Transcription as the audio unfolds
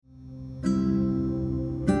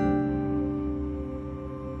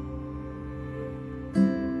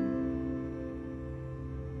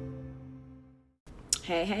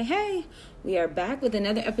Hey. We are back with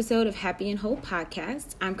another episode of Happy and Whole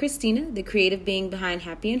Podcast. I'm Christina, the creative being behind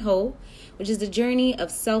Happy and Whole, which is the journey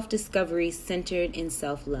of self-discovery centered in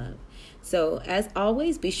self-love. So, as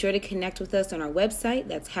always, be sure to connect with us on our website.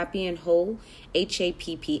 That's Happy and Whole,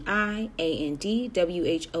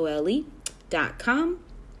 HAPPIANDWHOLE.com.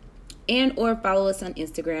 And or follow us on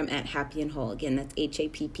Instagram at Happy and Whole. Again, that's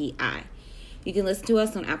HAPPI. You can listen to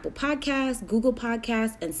us on Apple Podcasts, Google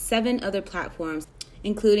Podcasts, and 7 other platforms,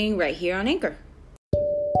 including right here on Anchor.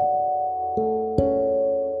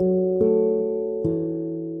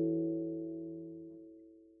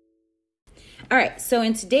 All right, so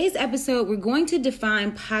in today's episode, we're going to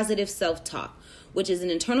define positive self-talk, which is an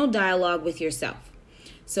internal dialogue with yourself.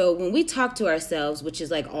 So when we talk to ourselves, which is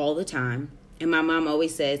like all the time, and my mom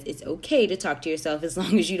always says it's okay to talk to yourself as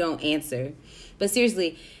long as you don't answer. But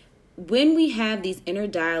seriously, when we have these inner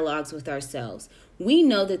dialogues with ourselves, we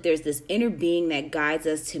know that there's this inner being that guides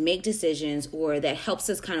us to make decisions or that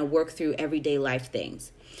helps us kind of work through everyday life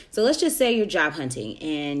things. So let's just say you're job hunting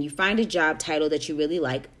and you find a job title that you really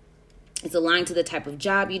like. It's aligned to the type of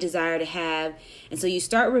job you desire to have. And so you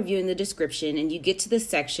start reviewing the description and you get to the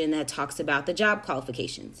section that talks about the job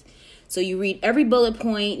qualifications. So you read every bullet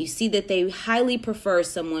point, you see that they highly prefer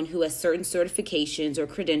someone who has certain certifications or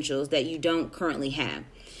credentials that you don't currently have.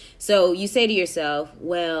 So you say to yourself,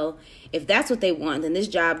 well, if that's what they want, then this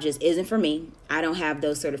job just isn't for me. I don't have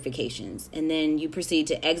those certifications. And then you proceed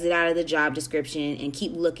to exit out of the job description and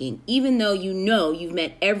keep looking, even though you know you've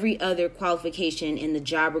met every other qualification in the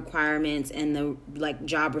job requirements and the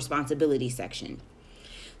job responsibility section.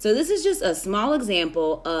 So this is just a small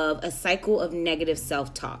example of a cycle of negative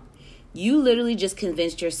self-talk. You literally just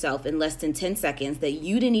convinced yourself in less than 10 seconds that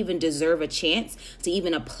you didn't even deserve a chance to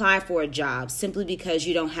even apply for a job simply because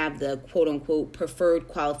you don't have the quote unquote preferred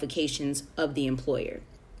qualifications of the employer.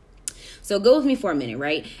 So go with me for a minute,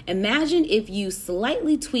 right? Imagine if you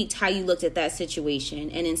slightly tweaked how you looked at that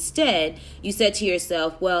situation and instead you said to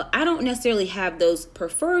yourself, well, I don't necessarily have those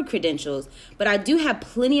preferred credentials, but I do have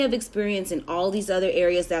plenty of experience in all these other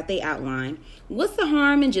areas that they outline. What's the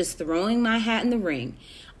harm in just throwing my hat in the ring?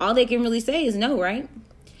 All they can really say is no, right?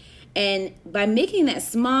 And by making that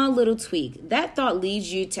small little tweak, that thought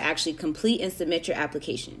leads you to actually complete and submit your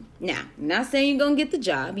application. Now, I'm not saying you're going to get the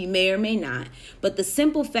job. You may or may not. But the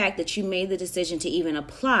simple fact that you made the decision to even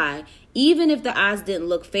apply, even if the odds didn't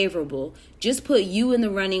look favorable, just put you in the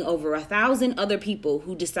running over 1,000 other people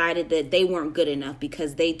who decided that they weren't good enough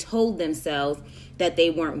because they told themselves that they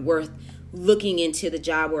weren't worth looking into the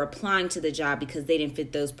job or applying to the job because they didn't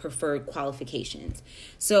fit those preferred qualifications.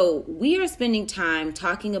 So we are spending time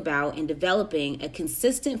talking about and developing a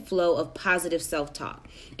consistent flow of positive self-talk.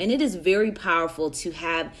 And it is very powerful to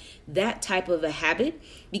have that type of a habit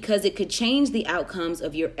because it could change the outcomes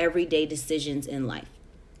of your everyday decisions in life.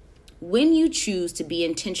 When you choose to be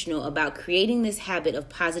intentional about creating this habit of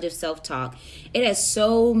positive self-talk, it has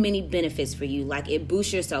so many benefits for you. Like it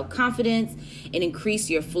boosts your self-confidence, it increases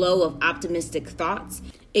your flow of optimistic thoughts,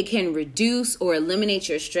 it can reduce or eliminate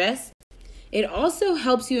your stress. It also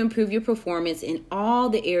helps you improve your performance in all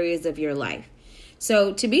the areas of your life.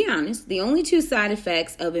 So to be honest, the only 2 side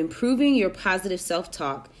effects of improving your positive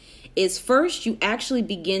self-talk is first, you actually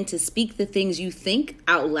begin to speak the things you think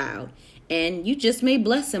out loud. And you just may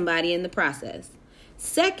bless somebody in the process.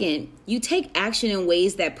 Second, you take action in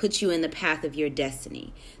ways that put you in the path of your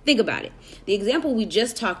destiny. Think about it. The example we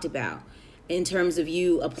just talked about in terms of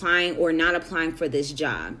you applying or not applying for this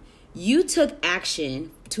job. You took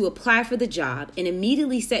action to apply for the job and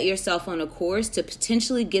immediately set yourself on a course to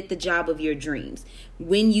potentially get the job of your dreams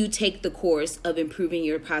when you take the course of improving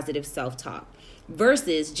your positive self-talk.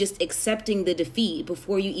 Versus just accepting the defeat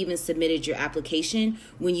before you even submitted your application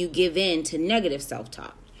when you give in to negative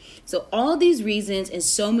self-talk. So all these reasons and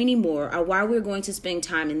so many more are why we're going to spend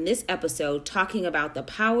time in this episode talking about the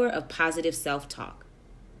power of positive self-talk.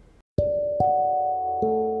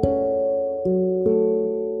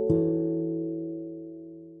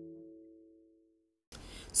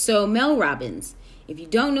 So Mel Robbins, if you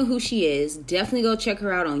don't know who she is, definitely go check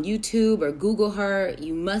her out on YouTube or Google her.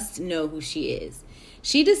 You must know who she is.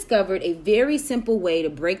 She discovered a very simple way to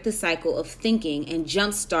break the cycle of thinking and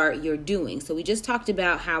jumpstart your doing. So we just talked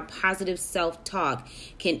about how positive self-talk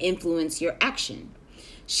can influence your action.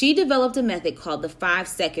 She developed a method called the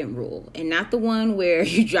 5-second rule, and not the one where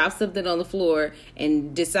you drop something on the floor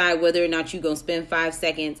and decide whether or not you're going to spend 5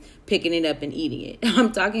 seconds picking it up and eating it.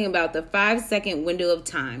 I'm talking about the 5-second window of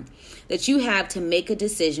time that you have to make a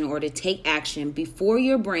decision or to take action before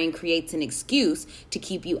your brain creates an excuse to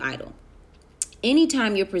keep you idle.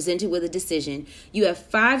 Anytime you're presented with a decision, you have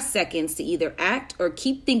 5 seconds to either act or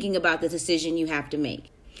keep thinking about the decision you have to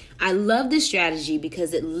make. I love this strategy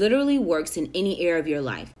because it literally works in any area of your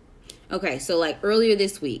life. Okay, so like earlier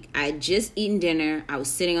this week, I had just eaten dinner. I was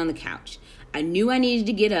sitting on the couch. I knew I needed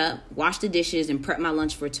to get up, wash the dishes, and prep my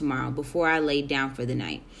lunch for tomorrow before I laid down for the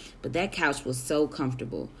night. But that couch was so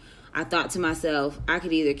comfortable. I thought to myself, I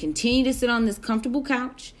could either continue to sit on this comfortable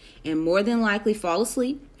couch and more than likely fall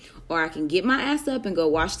asleep, or I can get my ass up and go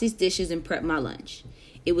wash these dishes and prep my lunch.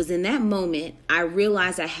 It was in that moment I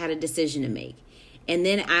realized I had a decision to make. And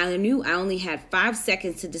then I knew I only had 5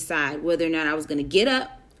 seconds to decide whether or not I was going to get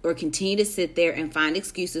up or continue to sit there and find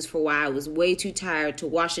excuses for why I was way too tired to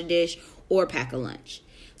wash a dish or pack a lunch.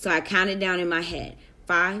 So I counted down in my head,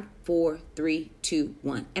 5, 4, 3, 2,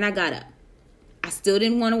 1, and I got up. I still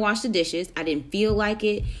didn't want to wash the dishes. I didn't feel like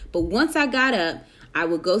it. But once I got up, I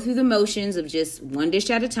would go through the motions of just one dish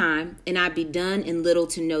at a time, and I'd be done in little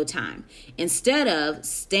to no time. Instead of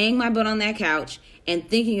staying my butt on that couch and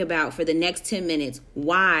thinking about for the next 10 minutes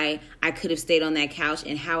why I could have stayed on that couch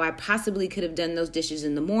and how I possibly could have done those dishes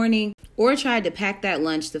in the morning or tried to pack that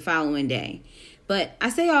lunch the following day. But I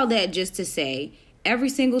say all that just to say, every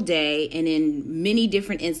single day and in many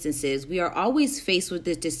different instances, we are always faced with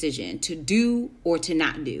this decision to do or to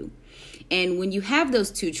not do. And when you have those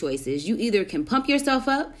two choices, you either can pump yourself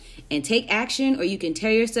up and take action, or you can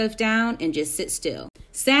tear yourself down and just sit still.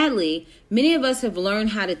 Sadly, many of us have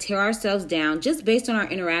learned how to tear ourselves down just based on our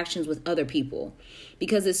interactions with other people,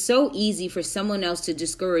 because it's so easy for someone else to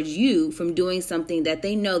discourage you from doing something that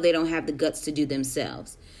they know they don't have the guts to do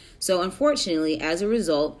themselves. So unfortunately, as a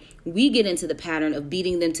result, we get into the pattern of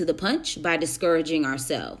beating them to the punch by discouraging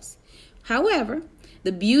ourselves. However,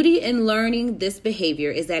 the beauty in learning this behavior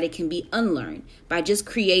is that it can be unlearned by just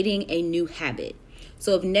creating a new habit.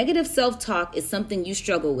 So if negative self-talk is something you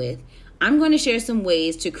struggle with, I'm going to share some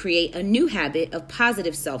ways to create a new habit of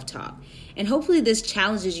positive self-talk. And hopefully this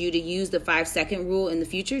challenges you to use the 5-second rule in the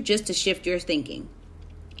future just to shift your thinking.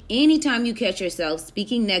 Anytime you catch yourself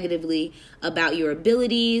speaking negatively about your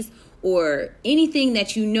abilities or anything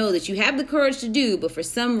that you know that you have the courage to do, but for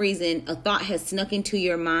some reason a thought has snuck into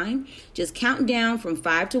your mind, just count down from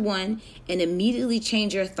 5 to 1 and immediately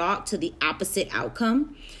change your thought to the opposite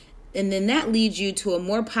outcome. And then that leads you to a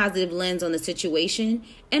more positive lens on the situation.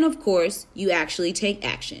 And of course, you actually take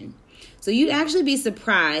action. So you'd actually be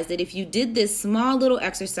surprised that if you did this small little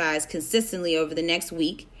exercise consistently over the next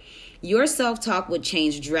week, your self-talk would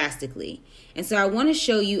change drastically. And so I want to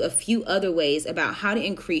show you a few other ways about how to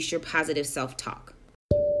increase your positive self-talk.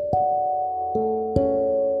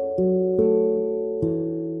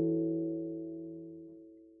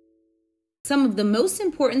 Some of the most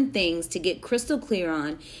important things to get crystal clear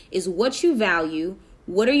on is what you value,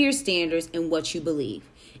 what are your standards, and what you believe.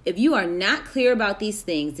 If you are not clear about these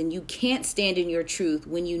things, then you can't stand in your truth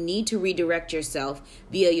when you need to redirect yourself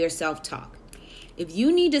via your self-talk. If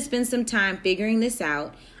you need to spend some time figuring this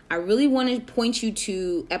out, I really want to point you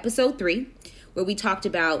to episode 3, where we talked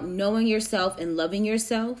about knowing yourself and loving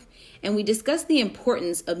yourself, and we discussed the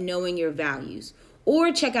importance of knowing your values.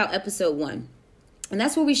 Or check out episode 1. And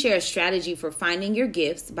that's where we share a strategy for finding your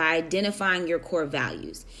gifts by identifying your core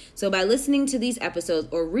values. So by listening to these episodes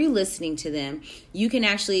or re-listening to them, you can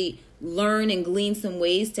actually learn and glean some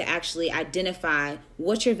ways to actually identify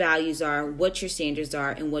what your values are, what your standards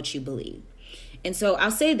are, and what you believe. And so I'll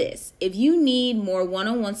say this, if you need more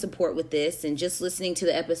one-on-one support with this and just listening to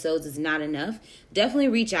the episodes is not enough, definitely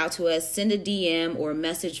reach out to us, send a DM or a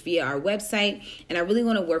message via our website. And I really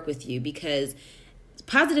want to work with you because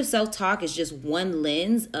positive self-talk is just one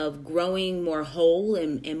lens of growing more whole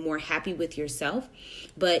and more happy with yourself.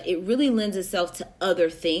 But it really lends itself to other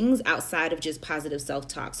things outside of just positive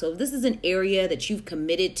self-talk. So if this is an area that you've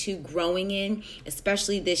committed to growing in,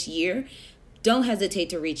 especially this year, don't hesitate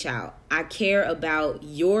to reach out. I care about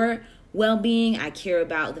your well-being. I care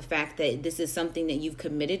about the fact that this is something that you've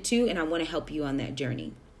committed to, and I want to help you on that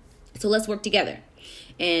journey. So let's work together.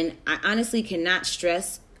 And I honestly cannot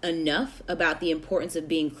stress enough about the importance of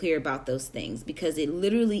being clear about those things, because it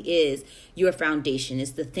literally is your foundation.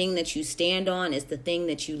 It's the thing that you stand on. It's the thing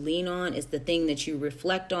that you lean on. It's the thing that you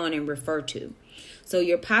reflect on and refer to. So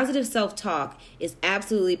your positive self-talk is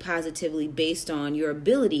absolutely positively based on your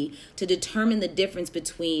ability to determine the difference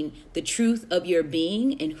between the truth of your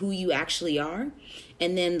being and who you actually are,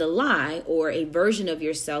 and then the lie or a version of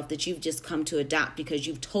yourself that you've just come to adopt because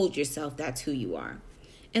you've told yourself that's who you are.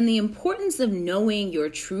 And the importance of knowing your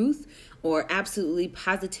truth, or absolutely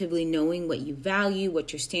positively knowing what you value,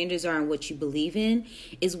 what your standards are, and what you believe in,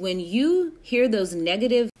 is when you hear those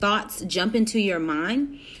negative thoughts jump into your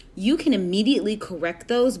mind, you can immediately correct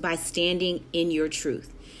those by standing in your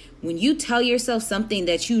truth. When you tell yourself something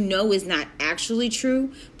that you know is not actually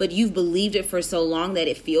true, but you've believed it for so long that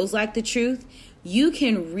it feels like the truth, you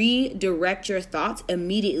can redirect your thoughts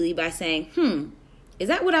immediately by saying, is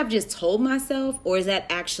that what I've just told myself, or is that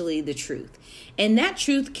actually the truth? And that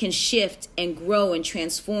truth can shift and grow and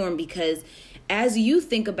transform, because as you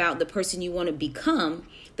think about the person you want to become,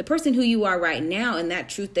 the person who you are right now and that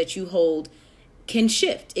truth that you hold can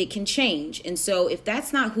shift. It can change. And so if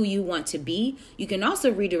that's not who you want to be, you can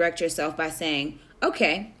also redirect yourself by saying,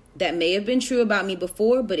 okay, that may have been true about me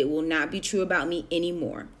before, but it will not be true about me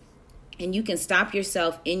anymore. And you can stop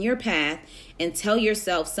yourself in your path and tell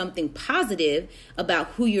yourself something positive about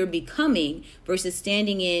who you're becoming versus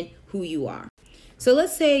standing in who you are. So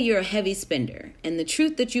let's say you're a heavy spender, and the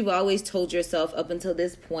truth that you've always told yourself up until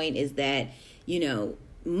this point is that,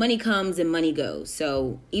 money comes and money goes.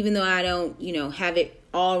 So even though I don't, have it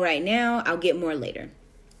all right now, I'll get more later.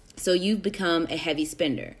 So you've become a heavy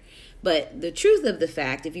spender. But the truth of the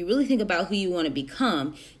fact, if you really think about who you want to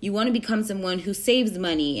become someone who saves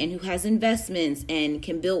money and who has investments and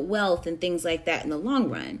can build wealth and things like that in the long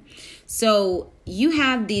run. So you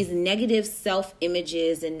have these negative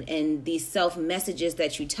self-images and these self-messages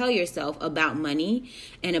that you tell yourself about money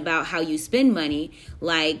and about how you spend money.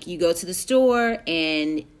 Like you go to the store,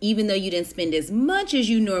 and even though you didn't spend as much as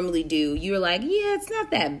you normally do, you're like, yeah, it's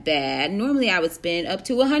not that bad. Normally I would spend up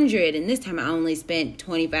to $100, and this time I only spent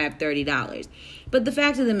 $25, $30. But the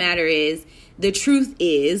fact of the matter is, the truth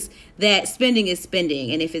is that spending is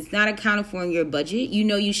spending. And if it's not accounted for in your budget,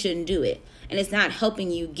 you shouldn't do it. And it's not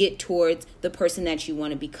helping you get towards the person that you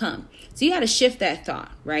want to become. So you got to shift that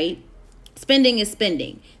thought, right? Spending is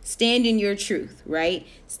spending. Stand in your truth, right?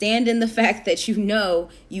 Stand in the fact that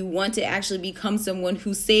you want to actually become someone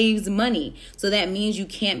who saves money. So that means you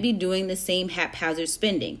can't be doing the same haphazard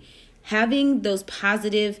spending. Having those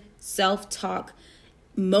positive self-talk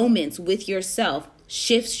moments with yourself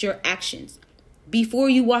shifts your actions. Before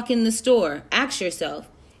you walk in the store, ask yourself,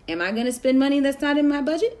 am I going to spend money that's not in my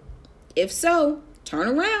budget? If so,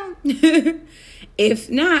 turn around. If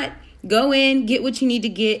not, go in, get what you need to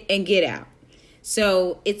get, and get out.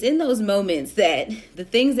 So it's in those moments that the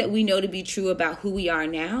things that we know to be true about who we are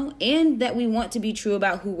now and that we want to be true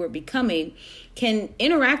about who we're becoming can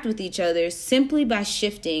interact with each other simply by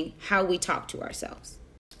shifting how we talk to ourselves.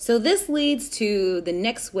 So this leads to the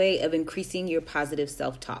next way of increasing your positive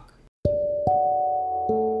self-talk.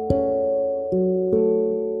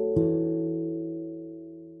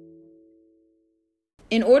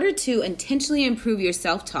 In order to intentionally improve your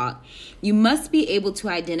self-talk, you must be able to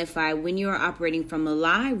identify when you are operating from a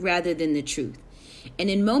lie rather than the truth. And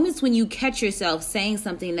in moments when you catch yourself saying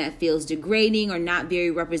something that feels degrading or not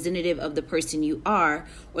very representative of the person you are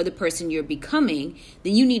or the person you're becoming,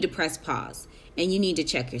 then you need to press pause and you need to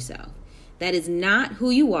check yourself. That is not who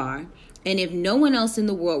you are. And if no one else in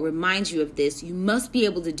the world reminds you of this, you must be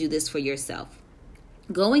able to do this for yourself.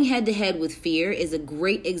 Going head to head with fear is a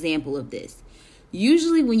great example of this.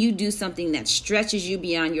 Usually when you do something that stretches you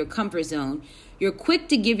beyond your comfort zone, you're quick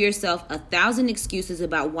to give yourself 1,000 excuses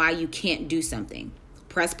about why you can't do something.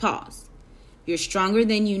 Press pause. You're stronger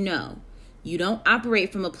than you know. You don't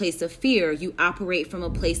operate from a place of fear. You operate from a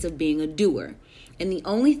place of being a doer. And the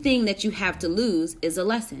only thing that you have to lose is a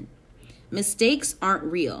lesson. Mistakes aren't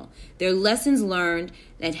real. They're lessons learned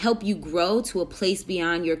that help you grow to a place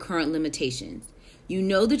beyond your current limitations. You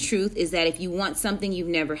know the truth is that if you want something you've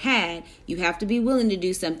never had, you have to be willing to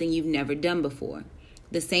do something you've never done before.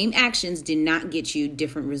 The same actions did not get you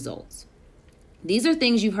different results. These are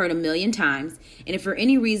things you've heard 1,000,000 times, and if for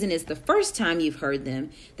any reason it's the first time you've heard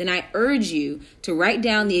them, then I urge you to write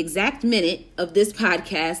down the exact minute of this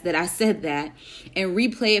podcast that I said that and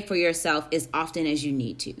replay it for yourself as often as you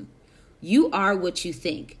need to. You are what you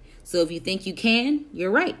think. So if you think you can,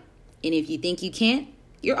 you're right. And if you think you can't,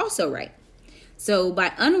 you're also right. So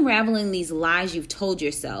by unraveling these lies you've told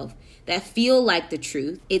yourself that feel like the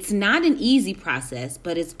truth, it's not an easy process,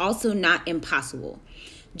 but it's also not impossible.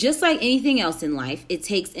 Just like anything else in life, it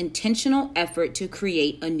takes intentional effort to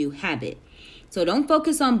create a new habit. So don't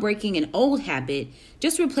focus on breaking an old habit,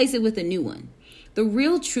 just replace it with a new one. The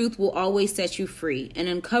real truth will always set you free and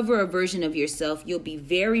uncover a version of yourself you'll be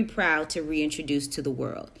very proud to reintroduce to the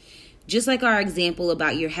world. Just like our example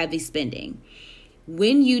about your heavy spending.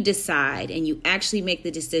 When you decide and you actually make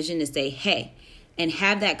the decision to say, hey, and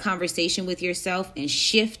have that conversation with yourself and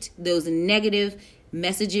shift those negative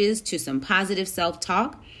messages to some positive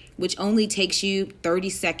self-talk, which only takes you 30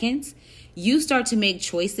 seconds, you start to make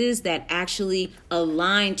choices that actually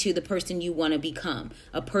align to the person you want to become,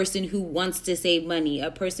 a person who wants to save money,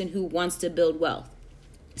 a person who wants to build wealth.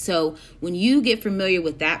 So when you get familiar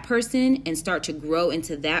with that person and start to grow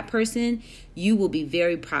into that person, you will be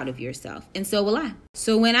very proud of yourself. And so will I.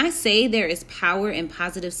 So when I say there is power in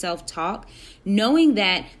positive self-talk, knowing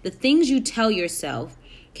that the things you tell yourself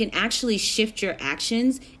can actually shift your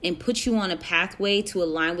actions and put you on a pathway to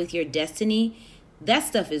align with your destiny, that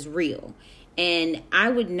stuff is real. And I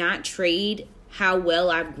would not trade how well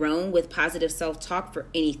I've grown with positive self-talk for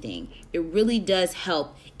anything. It really does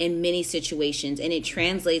help in many situations, and it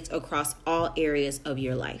translates across all areas of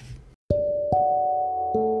your life.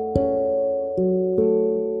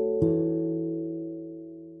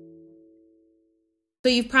 So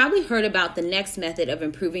you've probably heard about the next method of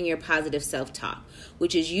improving your positive self-talk,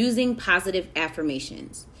 which is using positive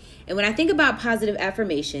affirmations. And when I think about positive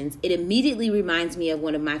affirmations, it immediately reminds me of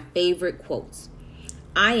one of my favorite quotes.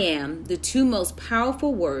 I am the two most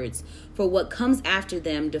powerful words, for what comes after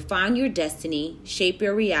them define your destiny, shape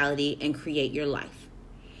your reality, and create your life.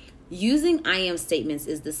 Using I am statements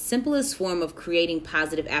is the simplest form of creating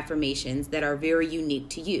positive affirmations that are very unique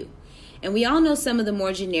to you. And we all know some of the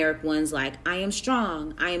more generic ones like, I am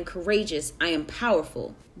strong, I am courageous, I am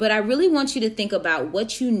powerful. But I really want you to think about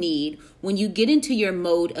what you need when you get into your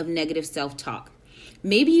mode of negative self-talk.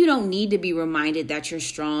 Maybe you don't need to be reminded that you're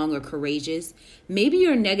strong or courageous. Maybe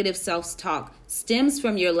your negative self-talk stems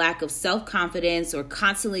from your lack of self-confidence or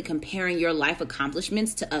constantly comparing your life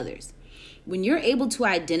accomplishments to others. When you're able to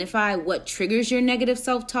identify what triggers your negative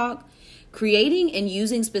self-talk, creating and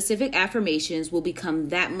using specific affirmations will become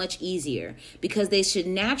that much easier because they should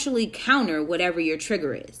naturally counter whatever your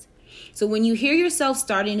trigger is. So when you hear yourself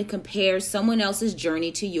starting to compare someone else's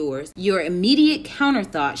journey to yours, your immediate counter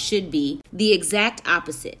thought should be the exact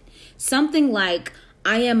opposite. Something like,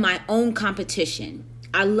 I am my own competition.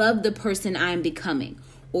 I love the person I am becoming,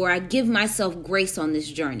 or I give myself grace on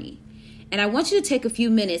this journey. And I want you to take a few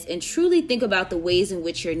minutes and truly think about the ways in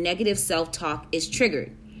which your negative self-talk is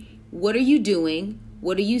triggered. What are you doing?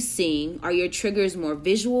 What are you seeing? Are your triggers more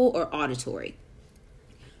visual or auditory?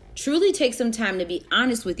 Truly take some time to be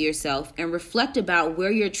honest with yourself and reflect about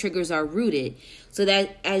where your triggers are rooted so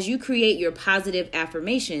that as you create your positive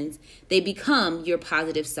affirmations, they become your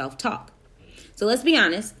positive self-talk. So let's be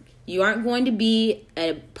honest. You aren't going to be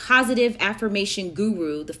a positive affirmation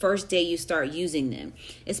guru the first day you start using them,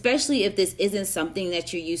 especially if this isn't something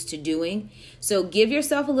that you're used to doing. So give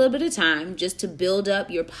yourself a little bit of time just to build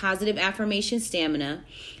up your positive affirmation stamina,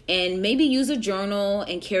 and maybe use a journal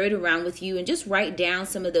and carry it around with you and just write down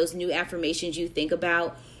some of those new affirmations you think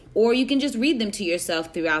about, or you can just read them to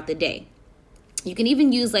yourself throughout the day. You can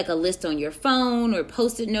even use like a list on your phone or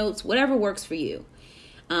Post-it notes, whatever works for you.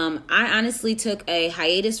 I honestly took a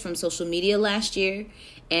hiatus from social media last year,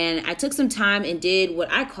 and I took some time and did what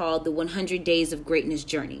I called the 100 Days of Greatness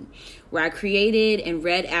journey, where I created and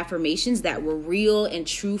read affirmations that were real and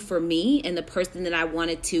true for me and the person that I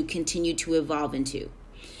wanted to continue to evolve into.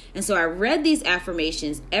 And so I read these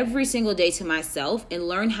affirmations every single day to myself and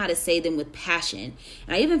learned how to say them with passion.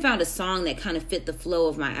 And I even found a song that kind of fit the flow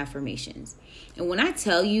of my affirmations. And when I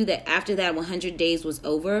tell you that after that 100 days was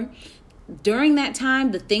over, during that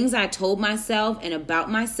time, the things I told myself and about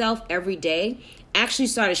myself every day actually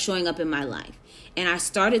started showing up in my life. And I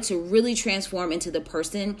started to really transform into the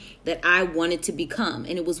person that I wanted to become.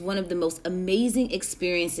 And it was one of the most amazing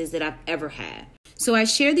experiences that I've ever had. So I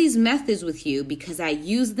share these methods with you because I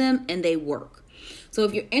use them and they work. So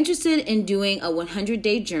if you're interested in doing a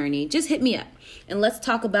 100-day journey, just hit me up and let's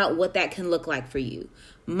talk about what that can look like for you.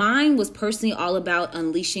 Mine was personally all about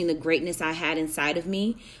unleashing the greatness I had inside of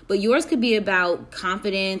me, but yours could be about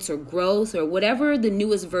confidence or growth or whatever the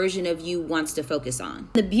newest version of you wants to focus on.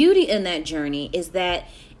 The beauty in that journey is that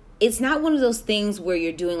it's not one of those things where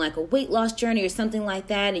you're doing like a weight loss journey or something like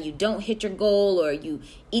that and you don't hit your goal or you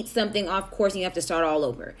eat something off course and you have to start all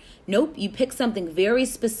over. Nope, you pick something very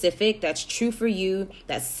specific that's true for you,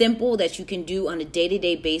 that's simple, that you can do on a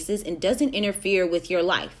day-to-day basis and doesn't interfere with your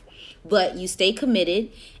life. But you stay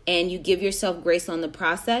committed and you give yourself grace on the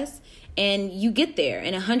process and you get there.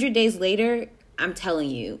 And 100 days later, I'm telling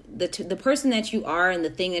you, the person that you are and the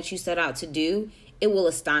thing that you set out to do, it will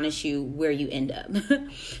astonish you where you end up.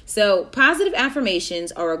 So positive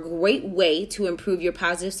affirmations are a great way to improve your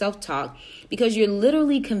positive self-talk because you're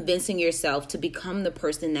literally convincing yourself to become the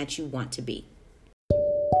person that you want to be.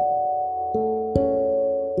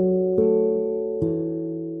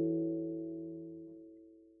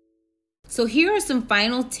 So So here are some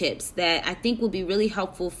final tips that I think will be really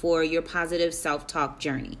helpful for your positive self-talk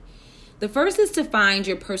journey. The first is to find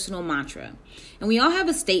your personal mantra. And we all have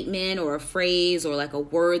a statement or a phrase or like a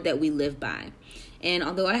word that we live by. And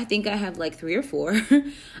although I think I have like 3 or 4,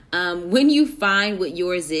 when you find what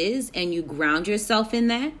yours is and you ground yourself in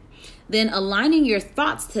that, then aligning your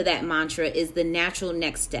thoughts to that mantra is the natural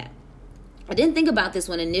next step. I didn't think about this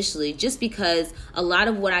one initially just because a lot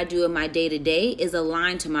of what I do in my day-to-day is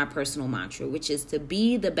aligned to my personal mantra, which is to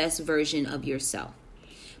be the best version of yourself.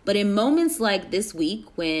 But in moments like this week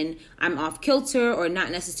when I'm off kilter or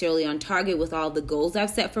not necessarily on target with all the goals I've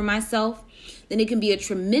set for myself, then it can be a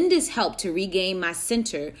tremendous help to regain my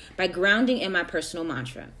center by grounding in my personal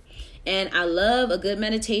mantra. And I love a good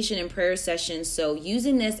meditation and prayer session, so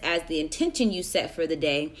using this as the intention you set for the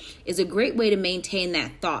day is a great way to maintain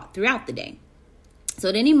that thought throughout the day. So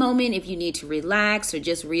at any moment, if you need to relax or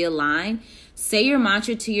just realign, say your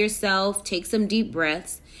mantra to yourself, take some deep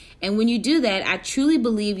breaths. And when you do that, I truly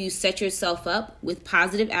believe you set yourself up with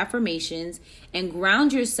positive affirmations and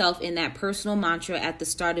ground yourself in that personal mantra at the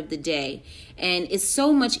start of the day. And it's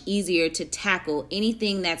so much easier to tackle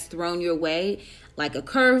anything that's thrown your way, like a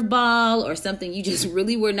curveball or something you just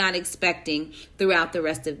really were not expecting throughout the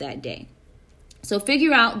rest of that day. So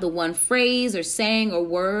figure out the one phrase or saying or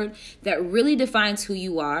word that really defines who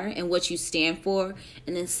you are and what you stand for,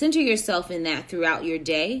 and then center yourself in that throughout your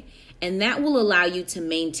day. And that will allow you to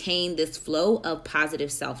maintain this flow of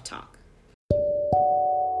positive self-talk.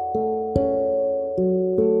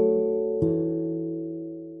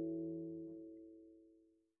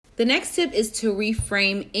 The next tip is to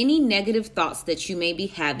reframe any negative thoughts that you may be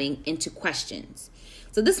having into questions.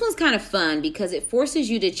 So this one's kind of fun because it forces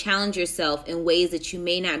you to challenge yourself in ways that you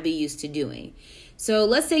may not be used to doing. So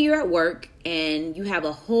let's say you're at work and you have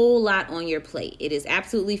a whole lot on your plate. It is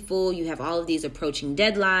absolutely full. You have all of these approaching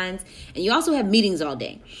deadlines, and you also have meetings all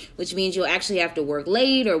day, which means you'll actually have to work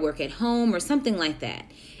late or work at home or something like that.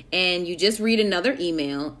 And you just read another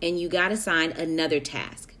email and you got assigned another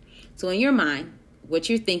task. So in your mind, what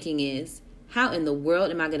you're thinking is, how in the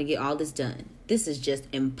world am I going to get all this done? This is just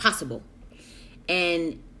impossible.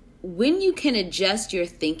 And when you can adjust your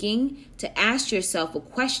thinking to ask yourself a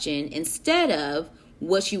question instead of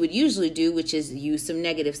what you would usually do, which is use some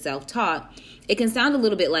negative self-talk, it can sound a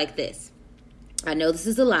little bit like this. I know this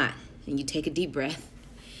is a lot, and you take a deep breath,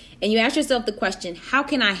 and you ask yourself the question, how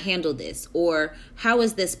can I handle this? Or how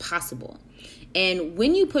is this possible? And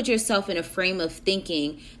when you put yourself in a frame of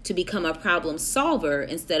thinking to become a problem solver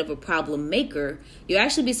instead of a problem maker, you'll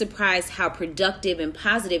actually be surprised how productive and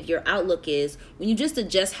positive your outlook is when you just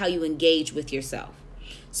adjust how you engage with yourself.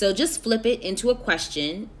 So just flip it into a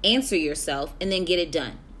question, answer yourself, and then get it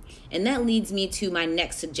done. And that leads me to my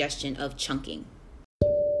next suggestion of chunking.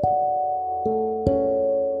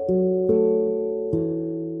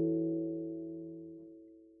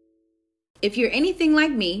 If you're anything like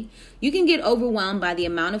me, you can get overwhelmed by the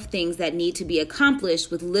amount of things that need to be accomplished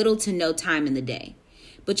with little to no time in the day.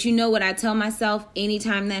 But you know what I tell myself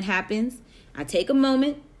anytime that happens? I take a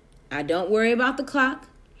moment, I don't worry about the clock,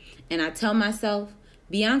 and I tell myself,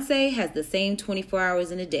 Beyonce has the same 24 hours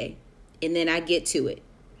in a day, and then I get to it.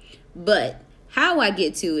 But how I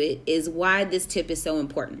get to it is why this tip is so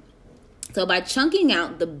important. So by chunking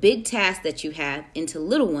out the big tasks that you have into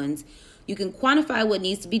little ones, you can quantify what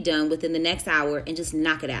needs to be done within the next hour and just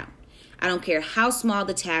knock it out. I don't care how small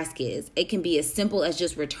the task is. It can be as simple as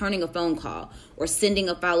just returning a phone call or sending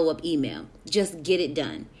a follow-up email. Just get it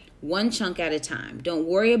done, one chunk at a time. Don't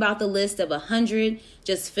worry about the list of 100.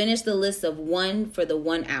 Just finish the list of 1 for the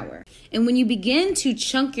 1 hour. And when you begin to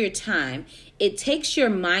chunk your time, it takes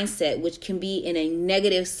your mindset, which can be in a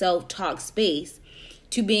negative self-talk space,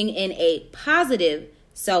 to being in a positive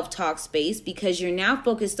self-talk space, because you're now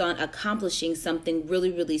focused on accomplishing something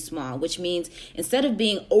really, really small, which means instead of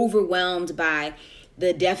being overwhelmed by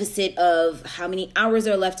the deficit of how many hours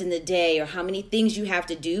are left in the day or how many things you have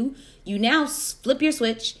to do, you now flip your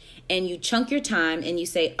switch and you chunk your time and you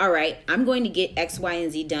say, all right, I'm going to get X, Y,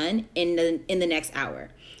 and Z done in the next hour.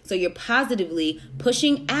 So you're positively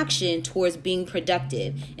pushing action towards being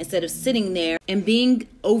productive instead of sitting there and being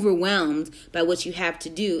overwhelmed by what you have to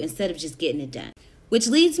do instead of just getting it done. Which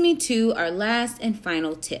leads me to our last and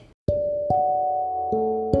final tip.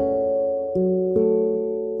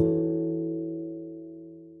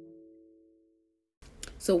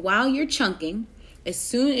 So while you're chunking, as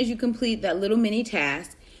soon as you complete that little mini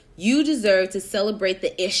task, you deserve to celebrate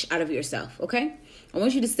the ish out of yourself, okay? I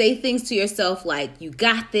want you to say things to yourself like, you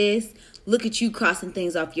got this, look at you crossing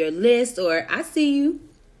things off your list, or I see you.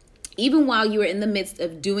 Even while you are in the midst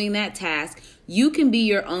of doing that task, you can be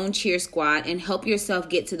your own cheer squad and help yourself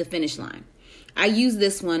get to the finish line. I use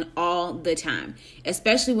this one all the time,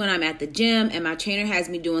 especially when I'm at the gym and my trainer has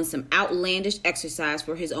me doing some outlandish exercise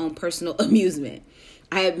for his own personal amusement.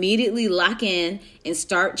 I immediately lock in and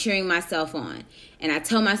start cheering myself on. And I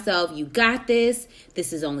tell myself, you got this.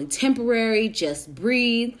 This is only temporary. Just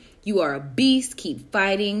breathe. You are a beast. Keep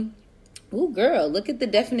fighting. Ooh, girl, look at the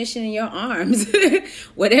definition in your arms.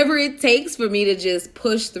 Whatever it takes for me to just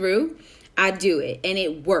push through, I do it, and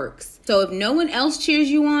it works. So if no one else cheers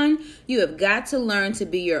you on, you have got to learn to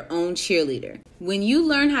be your own cheerleader. When you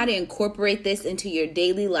learn how to incorporate this into your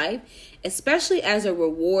daily life, especially as a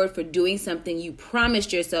reward for doing something you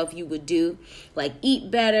promised yourself you would do, like eat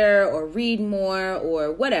better or read more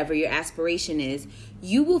or whatever your aspiration is,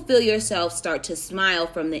 you will feel yourself start to smile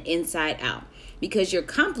from the inside out because you're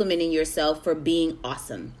complimenting yourself for being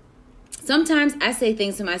awesome. Sometimes I say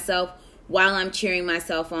things to myself while I'm cheering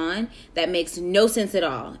myself on that makes no sense at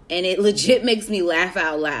all, and it legit makes me laugh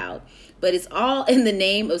out loud. But it's all in the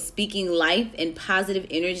name of speaking life and positive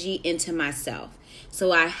energy into myself.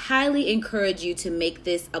 So I highly encourage you to make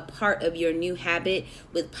this a part of your new habit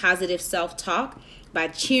with positive self-talk by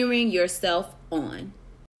cheering yourself on.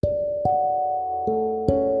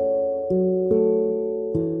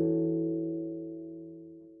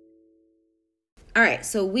 All right,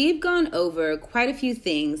 so we've gone over quite a few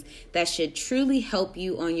things that should truly help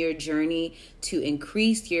you on your journey to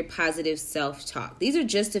increase your positive self-talk. These are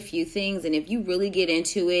just a few things, and if you really get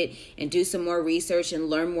into it and do some more research and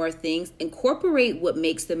learn more things, incorporate what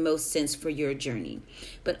makes the most sense for your journey.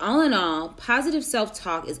 But all in all, positive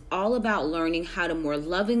self-talk is all about learning how to more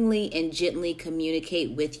lovingly and gently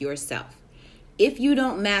communicate with yourself. If you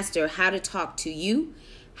don't master how to talk to you,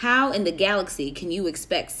 how in the galaxy can you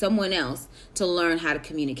expect someone else to learn how to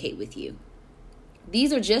communicate with you?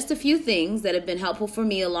 These are just a few things that have been helpful for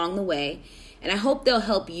me along the way, and I hope they'll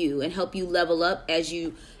help you and help you level up as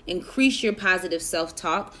you increase your positive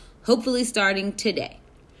self-talk, hopefully starting today.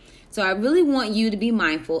 So I really want you to be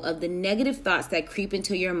mindful of the negative thoughts that creep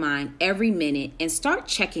into your mind every minute and start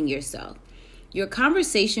checking yourself. Your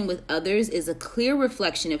conversation with others is a clear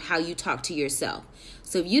reflection of how you talk to yourself.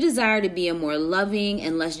 So if you desire to be a more loving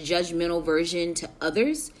and less judgmental version to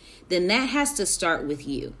others, then that has to start with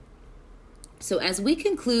you. So as we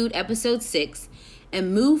conclude episode 6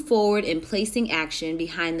 and move forward in placing action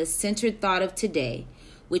behind the centered thought of today,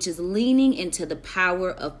 which is leaning into the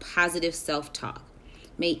power of positive self-talk,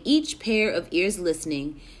 may each pair of ears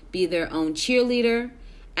listening be their own cheerleader,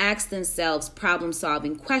 ask themselves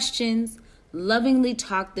problem-solving questions, lovingly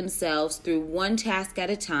talk themselves through one task at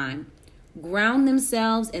a time, ground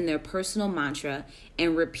themselves in their personal mantra,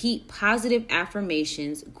 and repeat positive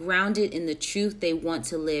affirmations grounded in the truth they want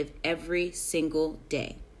to live every single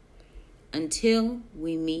day. Until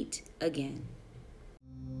we meet again.